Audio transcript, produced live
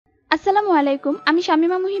আসসালামু আলাইকুম, আমি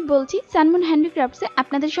শামিমা মুহিব বলছি সানমুন হ্যান্ডিক্রাফটসে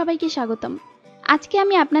আপনাদের সবাইকে স্বাগতম। আজকে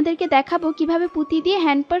আমি আপনাদেরকে দেখাবো কিভাবে পুঁতি দিয়ে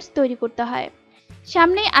হ্যান্ড পার্স তৈরি করতে হয়।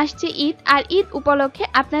 সামনেই আসছে ঈদ, আর ঈদ উপলক্ষে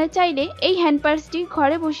আপনারা চাইলে এই হ্যান্ড পার্সটি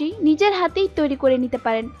ঘরে বসেই নিজের হাতেই তৈরি করে নিতে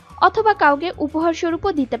পারেন অথবা কাউকে উপহার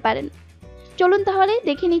স্বরূপও দিতে পারেন। চলুন তাহলে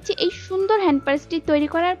দেখে নিচ্ছি এই সুন্দর হ্যান্ড পার্সটি তৈরি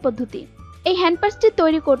করার পদ্ধতি। এই হ্যান্ড পার্সটি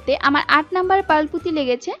তৈরি করতে আমার 8 নাম্বার পার্ল পুঁতি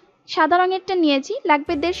লেগেছে। সাদা রঙেরটা নিয়েছি,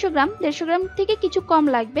 লাগবে 150 গ্রাম, 150 গ্রাম থেকে কিছু কম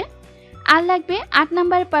লাগবে। আর লাগবে 8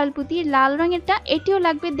 নাম্বার পার্ল পুঁতি লাল রঙেরটা, এটিও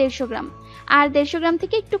লাগবে 150 গ্রাম, আর 150 গ্রাম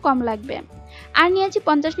থেকে একটু কম লাগবে। আর নিয়েছি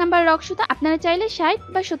 50 নাম্বার রক সুতা, আপনারা চাইলে 60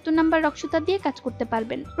 বা 70 নাম্বার রক সুতা দিয়ে কাজ করতে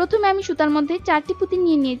পারবেন। প্রথমে আমি সুতার মধ্যে 4টি পুঁতি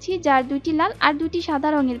নিয়ে নিয়েছি, যার 2টি লাল আর 2টি সাদা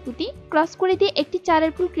রঙের পুঁতি ক্রস করে দিয়ে একটি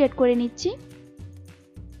 4-এর ফুল ক্রিয়েট করে নিচ্ছি।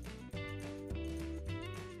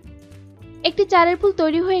 একটি 4-এর ফুল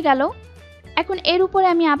তৈরি হয়ে গেল। এখন এর উপরে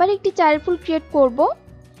আমি আবার একটি 4-এর ফুল ক্রিয়েট করব।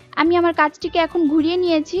 আমি আমার কাজটিকে এখন ঘুরিয়ে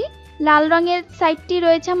নিয়েছি। লাল রঙের সাইডটি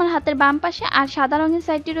রয়েছে আমার হাতের বাম পাশে, আর সাদা রঙের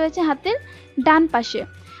সাইডটি রয়েছে হাতের ডান পাশে।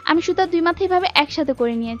 আমি সুতার দুই মাথা এইভাবে একসাথে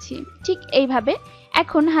করে নিয়েছি, ঠিক এইভাবে।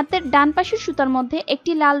 এখন হাতের ডান পাশের সুতার মধ্যে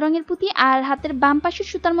একটি লাল রঙের পুঁতি আর হাতের বাম পাশের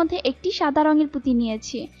সুতার মধ্যে একটি সাদা রঙের পুঁতি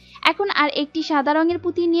নিয়েছি। এখন আর একটি সাদা রঙের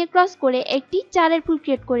পুঁতি নিয়ে ক্রস করে একটি 4-এর ফুল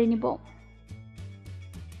ক্রিয়েট করে নিব।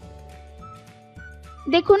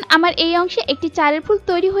 দেখুন আমার এই অংশে একটি 4-এর ফুল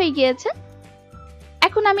তৈরি হয়ে গিয়েছে।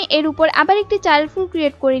 এখন আমি এর উপর আবার একটি 4-এর ফুল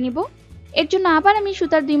ক্রিয়েট করে নিব। এর জন্য আবার আমি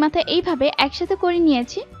সুতার দুই মাথা এইভাবে একসাথে করে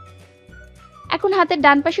নিয়েছি। এখন হাতের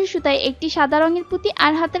ডান পাশের সুতায় একটি সাদা রঙের পুঁতি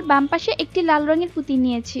আর হাতের বাম পাশে একটি লাল রঙের পুঁতি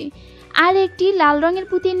নিয়েছি, আর একটি লাল রঙের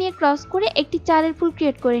পুঁতি নিয়ে ক্রস করে একটি 4-এর ফুল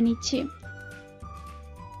ক্রিয়েট করে নিচ্ছি।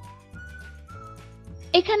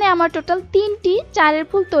 এখানে আমার টোটাল 3টি 4-এর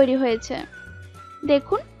ফুল তৈরি হয়েছে।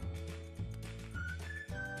 দেখুন,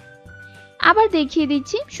 আবার দেখিয়ে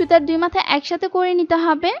দিচ্ছি, সুতার দুই মাথা একসাথে করে নিতে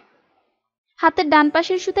হবে। হাতের ডান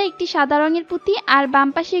পাশের সুতায় একটি সাদা রঙের পুঁতি আর বাম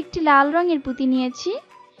পাশে একটি লাল রঙের পুঁতি নিয়েছি,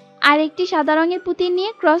 আর একটি সাদা রঙের পুঁতি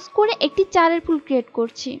নিয়ে ক্রস করে একটি 4-এর ফুল ক্রিয়েট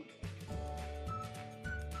করছি।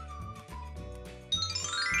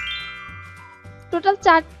 টোটাল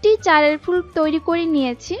 4টি 4-এর ফুল তৈরি করে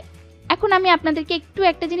নিয়েছি। এখন আমি আপনাদেরকে একটু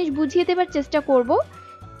একটা জিনিস বুঝিয়ে দেবার চেষ্টা করব।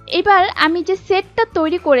 এবার আমি যে সেটটা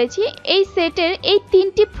তৈরি করেছি, এই সেটের এই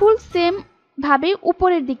 3টি ফুল সেম ভাবে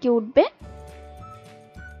উপরের দিকে উঠবে।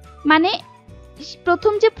 মানে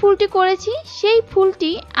প্রথম যে ফুলটি করেছি সেই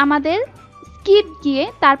ফুলটি আমাদের স্কিপ গিয়ে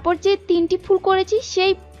তারপর যে 3টি ফুল করেছি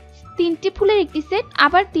সেই 3টি ফুলের একটি সেট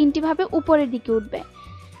আবার 3টি ভাবে উপরের দিকে উঠবে।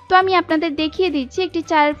 তো আমি আপনাদের দেখিয়ে দিচ্ছি। একটি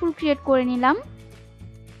 4-এর ফুল ক্রিয়েট করে নিলাম,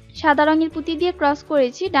 সাদা রঙের পুঁতি দিয়ে ক্রস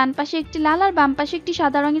করেছি, ডান পাশে একটি লাল আর বাম পাশে একটি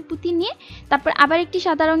সাদা রঙের পুঁতি নিয়ে তারপর আবার একটি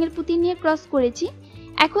সাদা রঙের পুঁতি নিয়ে ক্রস করেছি।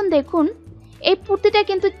 এখন দেখুন এই পুঁতিটা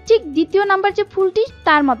কিন্তু ঠিক 2য় নাম্বার যে ফুলটি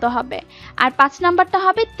তার মতো হবে, আর 5 নাম্বারটা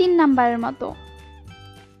হবে 3 নাম্বারের মতো।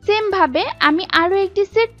 সেম ভাবে আমি আরো একটি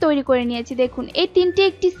সেট তৈরি করে নিয়েছি। দেখুন এই 3টি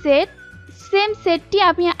একটি সেট, সেম সেটটি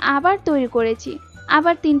আমি আবার তৈরি করেছি,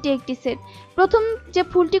 আবার 3টি একটি সেট। প্রথম যে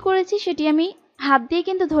ফুলটি করেছি সেটি আমি হাত দিয়ে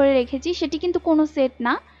কিন্তু ধরে রেখেছি, সেটি কিন্তু কোনো সেট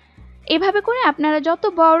না। এভাবে করে আপনারা যত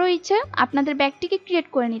বড় ইচ্ছা আপনাদের ব্যাগটিকে ক্রিয়েট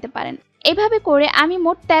করে নিতে পারেন। এভাবে করে আমি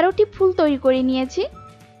মোট 13টি ফুল তৈরি করে নিয়েছি।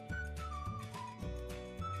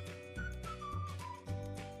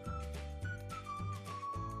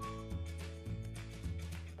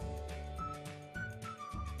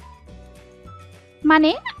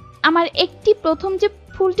 মানে আমার একটি প্রথম যে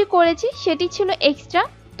ফুলটি করেছি সেটি ছিল এক্সট্রা।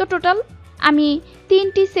 তো টোটাল আমি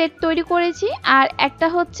 3টি সেট তৈরি করেছি আর একটা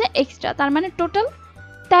হচ্ছে এক্সট্রা, তার মানে টোটাল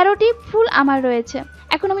 13টি ফুল আমার রয়েছে।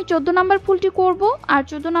 এখন আমি 14 নাম্বার ফুলটি করব, আর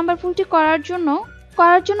 14 নাম্বার ফুলটি করার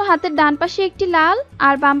জন্য হাতের ডান পাশে একটি লাল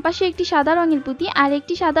আর বাম পাশে একটি সাদা রঙের পুঁতি আর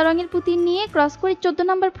একটি সাদা রঙের পুঁতি নিয়ে ক্রস করে 14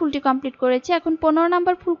 নাম্বার ফুলটি কমপ্লিট করেছি। এখন 15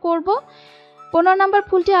 নাম্বার ফুল করব। 15 নাম্বার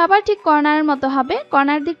ফুলটি আবার ঠিক কর্নারের মতো হবে,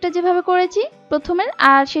 কর্নার দিকটা যেভাবে করেছি প্রথমের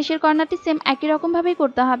আর শেষের কর্নারটি সেম একই রকম ভাবেই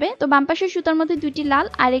করতে হবে। তো বাম পাশের সুতার মধ্যে 2টি লাল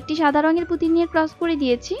আর একটি সাদা রঙের পুঁতি নিয়ে ক্রস করে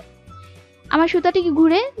দিয়েছি। আমার সুতাটি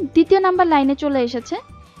ঘুরে 2য় নাম্বার লাইনে চলে এসেছে।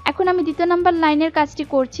 এখন আমি 2য় নাম্বার লাইনের কাজটি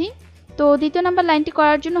করছি। তো 2য় নাম্বার লাইনটি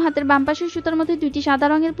করার জন্য হাতের বাম পাশের সুতার মধ্যে 2টি সাদা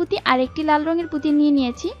রঙের পুঁতি আর একটি লাল রঙের পুঁতি নিয়ে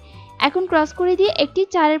নিয়েছি। এখন ক্রস করে দিয়ে একটি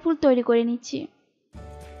 4-এর ফুল তৈরি করে নিচ্ছি।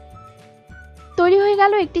 তৈরি হয়ে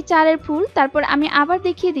গেল একটি 4-এর ফুল। তারপর আমি আবার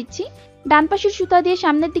দেখিয়ে দিচ্ছি, ডান পাশের সুতা দিয়ে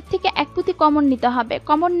সামনের দিক থেকে এক পুঁতি কমন নিতে হবে।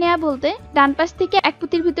 কমন নেওয়া বলতে ডান পাশ থেকে এক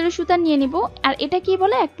পুঁতির ভিতরে সুতা নিয়ে নিব, আর এটা কি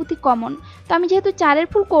বলে এক পুঁতি কমন। তো আমি যেহেতু 4-এর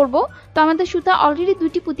ফুল করব, তো আমাদের সুতা অলরেডি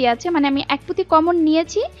 2টি পুঁতি আছে, মানে আমি এক পুঁতি কমন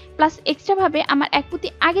নিয়েছি প্লাস এক্সট্রা ভাবে আমার এক পুঁতি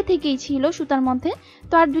আগে থেকেই ছিল সুতার মধ্যে।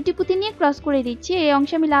 তো আর 2টি পুঁতি নিয়ে ক্রস করে দিচ্ছি। এই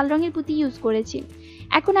অংশে আমি লাল রঙের পুঁতি ইউজ করেছি।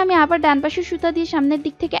 এখন আমি আবার ডান পাশের সুতা দিয়ে সামনের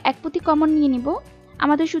দিক থেকে এক পুঁতি কমন নিয়ে নিব।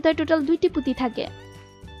 আমাদের সুতায় টোটাল 2টি পুঁতি থাকে।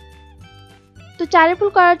 তো 4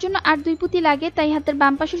 ফুল করার জন্য আর 2 পুঁতি লাগে, তাই হাতের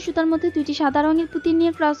বাম পাশের সুতার মধ্যে 2টি সাদা রঙের পুঁতি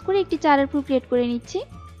নিয়ে ক্রস করে একটি 4 ফুল ক্রিয়েট করে নিচ্ছি।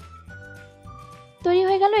 তৈরি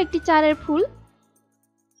হয়ে গেল একটি 4 ফুল।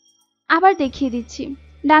 আবার দেখিয়ে দিচ্ছি,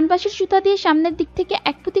 ডান পাশের সুতা দিয়ে সামনের দিক থেকে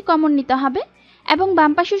 1 পুঁতি কমন নিতে হবে এবং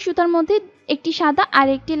বাম পাশের সুতার মধ্যে একটি সাদা আর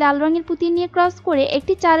একটি লাল রঙের পুঁতি নিয়ে ক্রস করে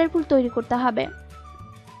একটি 4 ফুল তৈরি করতে হবে।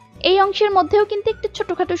 এই অংশের মধ্যেও কিন্তু একটি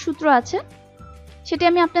ছোটখাটো সূত্র আছে, সেটা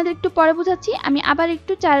আমি আপনাদের একটু পরে বোঝাচ্ছি। আমি আবার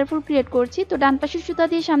একটু 4 ফুল ক্রিয়েট করছি। তো ডান পাশের সুতা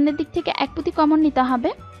দিয়ে সামনের দিক থেকে 1 পুঁতি কমন নিতে হবে।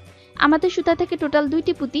 আমাদের সুতা থেকে টোটাল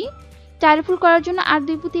 2টি পুঁতি, 4 ফুল করার জন্য আর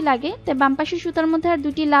 2 পুঁতি লাগে, তাই বাম পাশের সুতার মধ্যে আর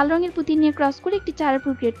 2টি লাল রঙের পুঁতি নিয়ে ক্রস করে একটি 4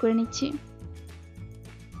 ফুল ক্রিয়েট করে নিচ্ছি।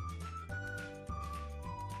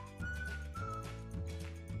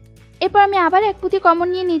 এরপর আমি আবার 1 পুঁতি কমন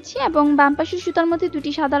নিয়ে নিচ্ছি এবং বাম পাশের সুতার মধ্যে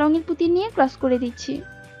 2টি সাদা রঙের পুঁতি নিয়ে ক্রস করে দিচ্ছি।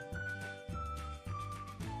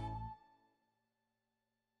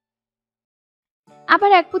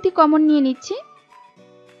 আবার 1 পুঁতি কমন নিয়ে নিচ্ছি।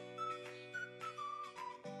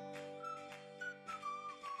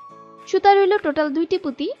 সুতা রইল টোটাল 2টি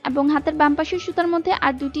পুঁতি এবং হাতের বাম পাশের সুতার মধ্যে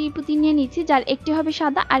আর 2টি পুঁতি নিয়ে নিচ্ছি, যার একটি হবে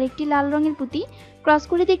সাদা আর একটি লাল রঙের পুঁতি। ক্রস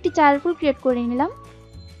করে দিয়ে একটি 4 ফুল ক্রিয়েট করে নিলাম।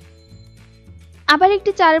 আবার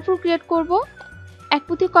একটি 4 ফুল ক্রিয়েট করব। 1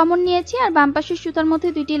 পুঁতি কমন নিয়েছি আর বাম পাশের সুতার মধ্যে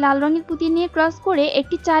 2টি লাল রঙের পুঁতি নিয়ে ক্রস করে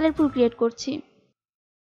একটি 4 ফুল ক্রিয়েট করছি।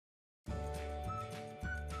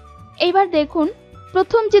 এইবার দেখুন,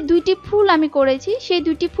 প্রথম যে 2টি ফুল আমি করেছি সেই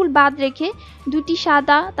 2টি ফুল বাদ রেখে 2টি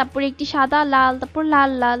সাদা, তারপর একটি সাদা লাল, তারপর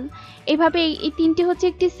লাল লাল, এইভাবে এই 3টি হচ্ছে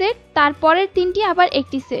একটি সেট, তারপরের 3টি আবার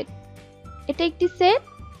একটি সেট, এটা একটি সেট,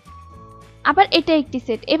 আবার এটা একটি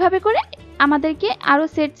সেট। এভাবে করে আমাদেরকে আরো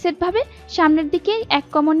সেট সেট ভাবে সামনের দিকে 1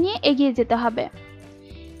 কমন নিয়ে এগিয়ে যেতে হবে।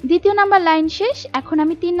 2য় নাম্বার লাইন শেষ। এখন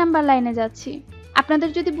আমি 3 নাম্বার লাইনে যাচ্ছি। আপনাদের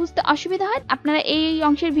যদি বুঝতে অসুবিধা হয় আপনারা এই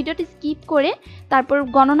অংশের ভিডিওটি স্কিপ করে তারপর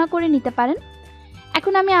গণনা করে নিতে পারেন।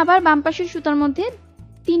 এখন আমি আবার বাম পাশের সুতার মধ্যে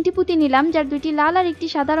 3টি পুঁতি নিলাম, যার 2টি লাল আর একটি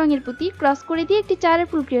সাদা রঙের পুঁতি। ক্রস করে দিয়ে একটি 4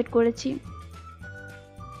 ফুল ক্রিয়েট করেছি।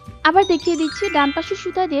 আবার দেখিয়ে দিচ্ছি, ডান পাশের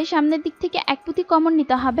সুতা দিয়ে সামনের দিক থেকে 1 পুঁতি কমন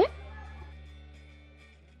নিতে হবে।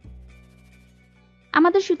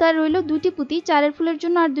 আমাদের সুতায় রইল 2টি পুঁতি, 4 ফুলের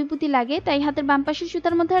জন্য আর 2 পুঁতি লাগে, তাই হাতের বাম পাশের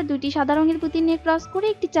সুতার মধ্যে আর 2টি সাদা রঙের পুঁতি নিয়ে ক্রস করে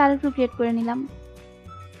একটি 4 ফুল ক্রিয়েট করে নিলাম।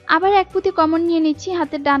 আবার 1 পুঁতি কমন নিয়ে নিচ্ছি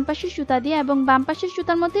হাতের ডান পাশের সুতা দিয়ে এবং বাম পাশের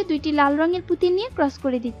সুতার মধ্যে 2টি লাল রঙের পুঁতি নিয়ে ক্রস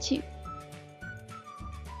করে দিচ্ছি।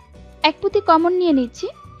 1 পুঁতি কমন নিয়ে নিচ্ছি,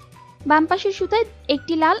 বাম পাশের সুতায়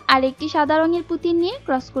একটি লাল আর একটি সাদা রঙের পুঁতি নিয়ে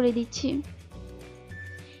ক্রস করে দিচ্ছি।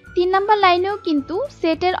 3 নাম্বার লাইনেও কিন্তু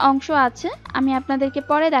সেটের অংশ আছে, আমি আপনাদেরকে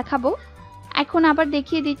পরে দেখাবো। এখন আবার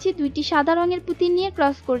দেখিয়ে দিচ্ছি, 2টি সাদা রঙের পুঁতি নিয়ে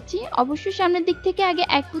ক্রস করছি। অবশ্যই সামনের দিক থেকে আগে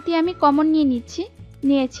 1 পুঁতি আমি কমন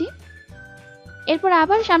নিয়েছি। এরপর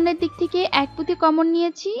আবার সামনের দিক থেকে 1 পুঁতি কমন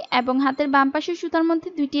নিয়েছি এবং হাতের বাম পাশের সুতার মধ্যে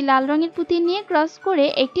 2টি লাল রঙের পুঁতি নিয়ে ক্রস করে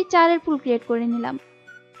একটি 4 ফুল ক্রিয়েট করে নিলাম।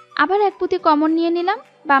 আবার 1 পুঁতি কমন নিয়ে নিলাম,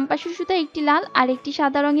 বাম পাশের সুতায় একটি লাল আর একটি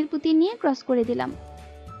সাদা রঙের পুঁতি নিয়ে ক্রস করে দিলাম।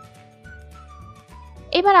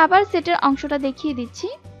 এবার আবার সেটের অংশটা দেখিয়ে দিচ্ছি।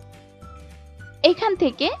 এখান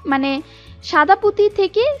থেকে মানে সাদা পুঁতি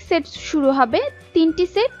থেকে সেট শুরু হবে, 3টি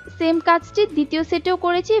সেট। সেম কাজটি 2য় সেটেও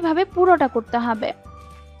করেছি, এভাবে পুরোটা করতে হবে।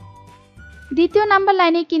 2য় নাম্বার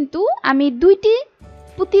লাইনে কিন্তু আমি 2টি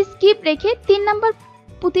পুঁতি স্কিপ রেখে 3 নাম্বার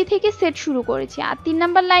পুঁতি থেকে সেট শুরু করেছি, আর 3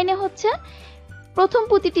 নাম্বার লাইনে হচ্ছে প্রথম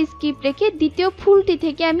পুঁতিটি স্কিপ রেখে 2য় ফুলটি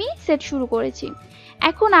থেকে আমি সেট শুরু করেছি।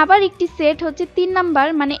 এখন আবার একটি সেট হচ্ছে 3 নাম্বার,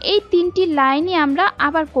 মানে এই 3টি লাইনে আমরা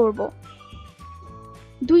আবার করব।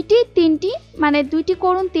 2টি 3টি মানে 2টি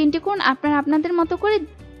করুন 3টি করুন, আপনারা আপনাদের মতো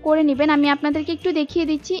করে নেবেন। আমি আপনাদেরকে একটু দেখিয়ে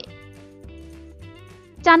দিচ্ছি।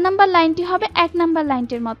 4 নাম্বার লাইনটি হবে 1 নাম্বার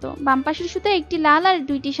লাইনটির মতো। বাম পাশের সুতায় একটি লাল আর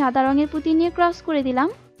 2টি সাদা রঙের পুঁতি নিয়ে ক্রস করে দিলাম।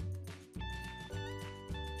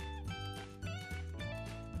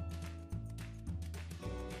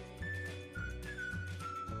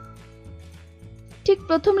 ঠিক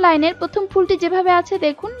প্রথম লাইনের প্রথম ফুলটি যেভাবে আছে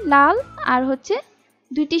দেখুন, লাল আর হচ্ছে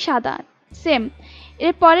 2টি সাদা, সেম।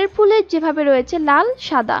 এর পরের ফুলে যেভাবে রয়েছে লাল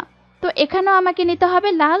সাদা, তো এখানেও আমাকে নিতে হবে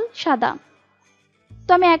লাল সাদা। তো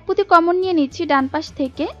আমি 1 পুঁতি কমন নিয়ে নিচ্ছি ডান পাশ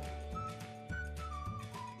থেকে,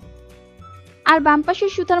 আর বাম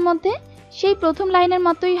পাশের সুতার মধ্যে সেই প্রথম লাইনের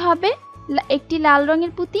মতোই হবে একটি লাল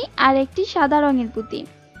রঙের পুঁতি আর একটি সাদা রঙের পুঁতি।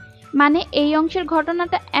 মানে এই অংশের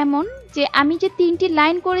ঘটনাটা এমন যে আমি যে 3টি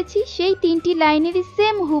লাইন করেছি সেই 3টি লাইনেরই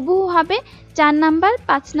সেম হুবহু হবে 4 নাম্বার,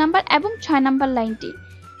 5 নাম্বার এবং 6 নাম্বার লাইনটি।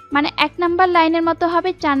 মানে 1 নাম্বার লাইনের মতো হবে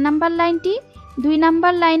 4 নাম্বার লাইনটি, 2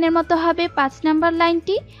 নাম্বার লাইনের মতো হবে 5 নাম্বার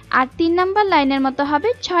লাইনটি, আর 3 নাম্বার লাইনের মতো হবে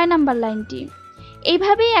 6 নাম্বার লাইনটি।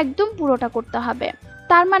 এইভাবেই একদম পুরোটা করতে হবে।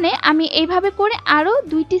 তার মানে আমি এইভাবে করে আরো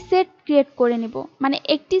 2টি সেট ক্রিয়েট করে নেব। মানে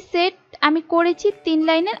একটি সেট আমি করেছি 3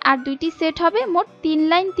 লাইনের, আর দুইটি সেট হবে মোট 3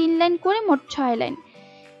 লাইন 3 লাইন করে মোট 6 লাইন।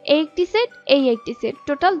 এই একটি সেট, এই একটি সেট,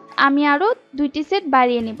 টোটাল আমি আরো দুইটি সেট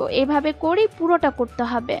বাড়িয়ে নেব। এভাবে করে পুরোটা করতে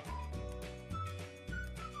হবে।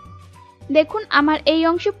 দেখুন আমার এই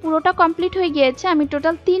অংশে পুরোটা কমপ্লিট হয়ে গিয়েছে। আমি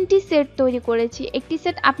টোটাল 3টি সেট তৈরি করেছি। একটি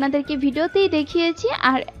সেট আপনাদেরকে ভিডিওতেই দেখিয়েছি,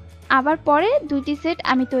 আর আবার পরে দুইটি সেট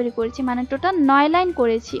আমি তৈরি করেছি, মানে টোটাল 9 লাইন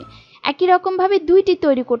করেছি। একই রকম ভাবে দুইটি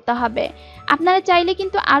তৈরি করতে হবে। আপনারা চাইলে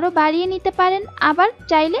কিন্তু আরো বাড়িয়ে নিতে পারেন, আবার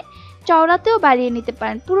চাইলে চওড়াতেও বাড়িয়ে নিতে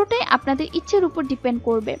পারেন। পুরোটাই আপনাদের ইচ্ছের উপর ডিপেন্ড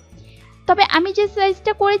করবে। তবে আমি যে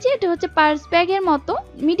সাইজটা করেছি এটা হচ্ছে পার্স ব্যাগের মতো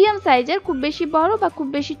মিডিয়াম সাইজের, খুব বেশি বড় বা খুব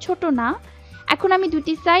বেশি ছোট না। এখন আমি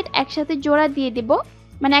দুটি সাইড একসাথে জোড়া দিয়ে দেব,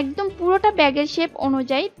 মানে একদম পুরোটা ব্যাগের শেপ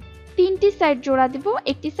অনুযায়ী 3টি সাইড জোড়া দেব,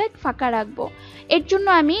 একটি সাইড ফাঁকা রাখবো। এর জন্য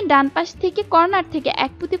আমি ডান পাশ থেকে কর্নার থেকে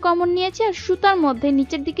এক পুঁতি কমন নিয়েছি, আর সুতার মধ্যে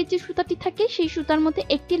নিচের দিকে যে সুতাটি থাকে সেই সুতার মধ্যে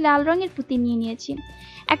একটি লাল রঙের পুঁতি নিয়ে নিয়েছি।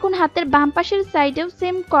 এখন হাতের বাম পাশের সাইডেও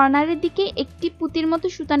সেম কর্নারের দিকে একটি পুঁতির মতো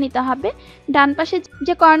সুতা নিতে হবে। ডান পাশে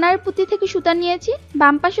যে কর্নার পুঁতি থেকে সুতা নিয়েছি,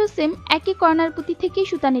 বাম পাশেও সেম একই কর্নার পুঁতি থেকেই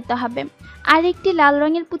সুতা নিতে হবে। আর একটি লাল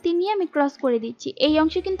রঙের পুঁতি নিয়ে আমি ক্রস করে দিচ্ছি। এই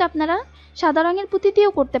অংশে কিন্তু আপনারা সাদা রঙের পুঁতি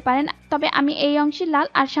দিয়েও করতে পারেন, তবে আমি এই অংশে লাল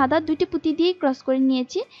আর সাদা দুইটি পুঁতি দিয়ে ক্রস করে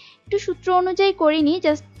নিয়েছি। একটু সূত্র অনুযায়ী করিনি,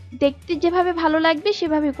 জাস্ট দেখতে যেভাবে ভালো লাগবে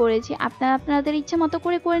সেভাবে করেছি। আপনারা আপনাদের ইচ্ছা মতো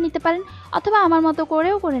করে নিতে পারেন, অথবা আমার মতো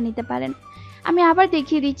করেও করে নিতে পারেন। আমি আবার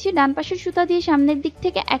দেখিয়ে দিচ্ছি। ডান পাশের সুতা দিয়ে সামনের দিক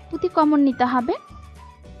থেকে এক পুঁতি কমন নিতে হবে,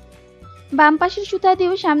 বাম পাশের সুতা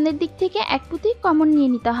দিয়েও সামনের দিক থেকে এক পুঁতি কমন নিয়ে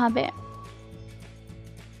নিতে হবে,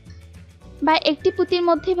 বা একটি পুঁতির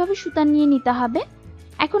মধ্যে এভাবে সুতা নিয়ে নিতে হবে।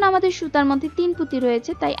 এখন আমাদের সুতার মধ্যে 3 পুঁতি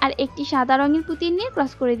রয়েছে, তাই আর একটি সাদা রঙের পুঁতি নিয়ে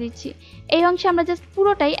ক্রস করে দিচ্ছি। এই অংশে আমরা জাস্ট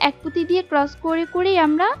পুরোটাই এক পুঁতি দিয়ে ক্রস করে করেই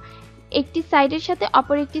আমরা একটি সাইডের সাথে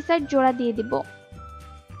অপর একটি সাইড জোড়া দিয়ে দিব।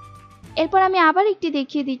 এরপর আমি আবার একটি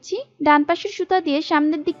দেখিয়ে দিচ্ছি। ডান পাশের সুতা দিয়ে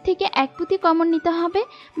সামনের দিক থেকে এক পুঁতি কমন নিতে হবে,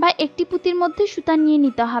 বা একটি পুঁতির মধ্যে সুতা নিয়ে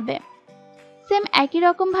নিতে হবে। সেম একই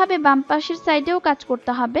রকম ভাবে বাম পাশের সাইডেও কাজ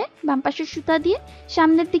করতে হবে। বাম পাশের সুতা দিয়ে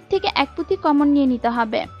সামনের দিক থেকে এক পুঁতি কমন নিয়ে নিতে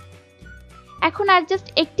হবে। এখন আর জাস্ট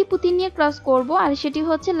একটি পুঁতি নিয়ে ক্রস করব, আর সেটি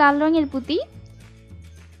হচ্ছে লাল রঙের পুঁতি।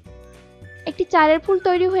 একটি চারের ফুল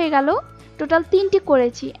তৈরি হয়ে গেল। টোটাল 3টি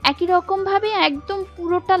করেছি। একই রকম ভাবে একদম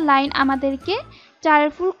পুরোটা লাইন আমাদেরকে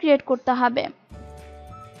চারের ফুল ক্রিয়েট করতে হবে।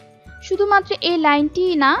 শুধুমাত্র এই লাইনটি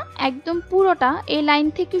না, একদম পুরোটা এই লাইন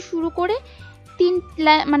থেকে শুরু করে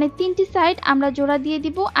মানে 3টি সাইড আমরা জোড়া দিয়ে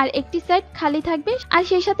দিব, আর একটি সাইড খালি থাকবে। আর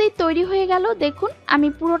সেই সাথেই তৈরি হয়ে গেল। দেখুন আমি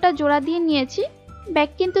পুরোটা জোড়া দিয়ে নিয়েছি। ব্যাগ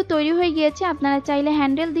কিন্তু তৈরি হয়ে গিয়েছে। আপনারা চাইলে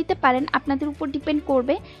হ্যান্ডেল দিতে পারেন, আপনাদের উপর ডিপেন্ড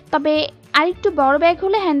করবে। তবে আরেকটু বড় ব্যাগ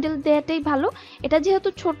হলে হ্যান্ডেল দেওয়াটাই ভালো। এটা যেহেতু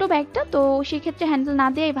ছোট ব্যাগটা, তো সেক্ষেত্রে হ্যান্ডেল না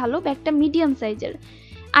দেওয়াই ভালো। ব্যাগটা মিডিয়াম সাইজের।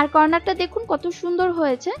 আর কর্নারটা দেখুন কত সুন্দর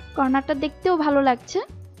হয়েছে, কর্নারটা দেখতেও ভালো লাগছে।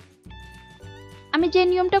 আমি যে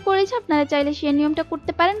নিয়মটা করেছি আপনারা চাইলে সেই নিয়মটা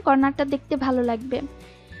করতে পারেন, কর্নারটা দেখতে ভালো লাগবে।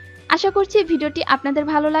 আশা করছি ভিডিওটি আপনাদের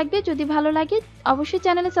ভালো লাগবে। যদি ভালো লাগে অবশ্যই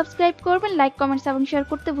চ্যানেলে সাবস্ক্রাইব করবেন, লাইক কমেন্টস এবং শেয়ার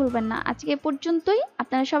করতে ভুলবেন না। আজকে এ পর্যন্তই।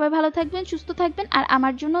 আপনারা সবাই ভালো থাকবেন, সুস্থ থাকবেন, আর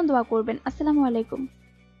আমার জন্য দোয়া করবেন। আসসালামু আলাইকুম।